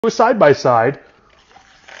Side by side.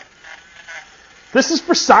 This is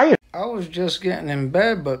for science. I was just getting in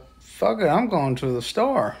bed, but fuck it, I'm going to the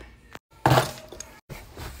store. I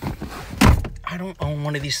don't own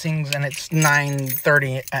one of these things, and it's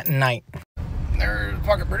 9:30 at night. There's the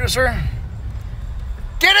fucking producer.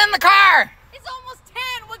 Get in the car! It's almost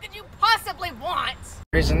 10. What could you possibly want?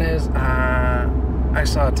 Reason is, I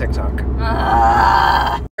saw a TikTok.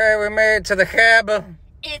 Hey, we made it to the cab.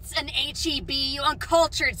 It's an HEB, you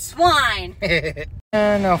uncultured swine.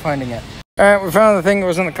 No finding it. Alright, we found the thing that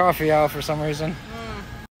was in the coffee aisle for some reason.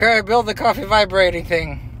 Okay, build the coffee vibrating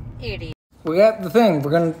thing. Idiot. We got the thing.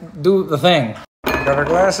 We're gonna do the thing. We got our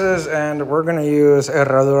glasses, and we're gonna use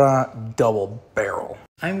Herradura double barrel.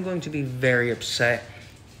 I'm going to be very upset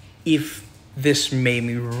if this made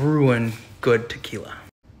me ruin good tequila.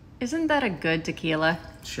 Isn't that a good tequila?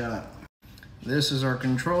 Shut up. This is our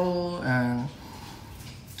control, and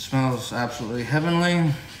it smells absolutely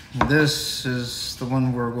heavenly. This is the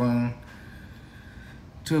one we're going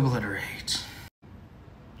to obliterate.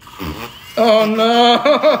 Oh no!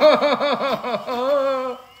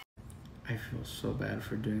 I feel so bad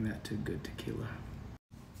for doing that to good tequila.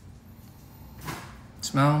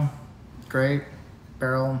 Smell, great.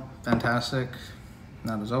 Barrel, fantastic.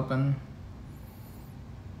 Not as open.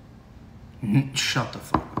 Shut the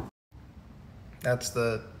fuck up. That's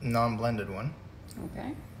the non-blended one.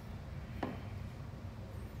 Okay.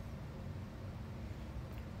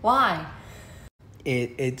 Why?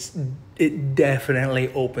 It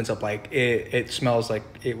definitely opens up, like it smells like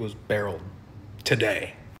it was barreled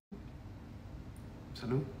today.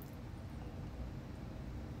 Salud.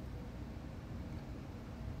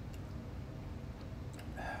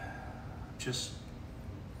 Just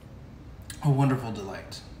a wonderful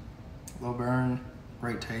delight. Low burn,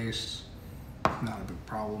 great taste, not a big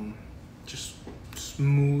problem. Just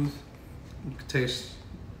smooth. You can taste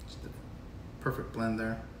the perfect blend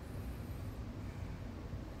there.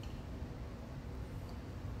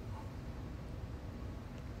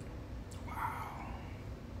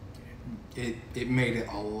 It made it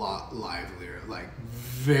a lot livelier, like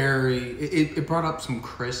it brought up some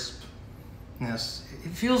crispness. It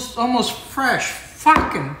feels almost fresh,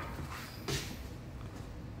 fucking.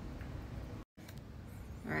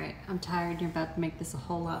 All right, I'm tired. You're about to make this a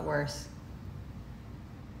whole lot worse.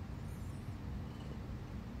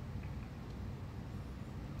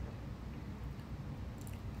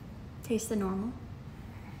 Taste the normal.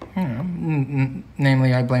 Yeah,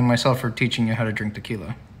 namely, I blame myself for teaching you how to drink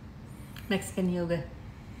tequila. Mexican yoga.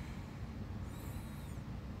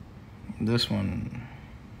 This one,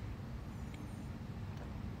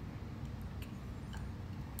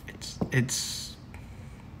 it's.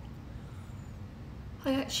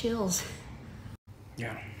 I got chills.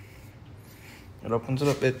 Yeah. It opens it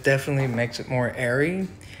up. It definitely makes it more airy.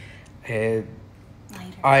 Lighter.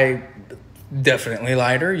 I definitely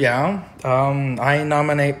lighter. Yeah. I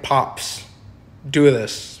nominate Pops. Do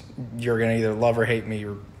this. You're gonna either love or hate me.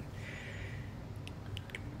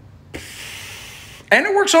 And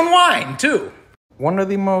it works on wine, too. One of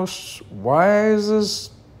the most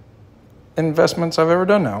wisest investments I've ever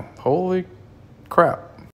done now. Holy crap.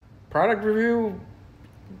 Product review,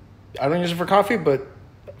 I don't use it for coffee, but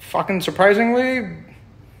fucking surprisingly,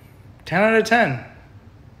 10 out of 10.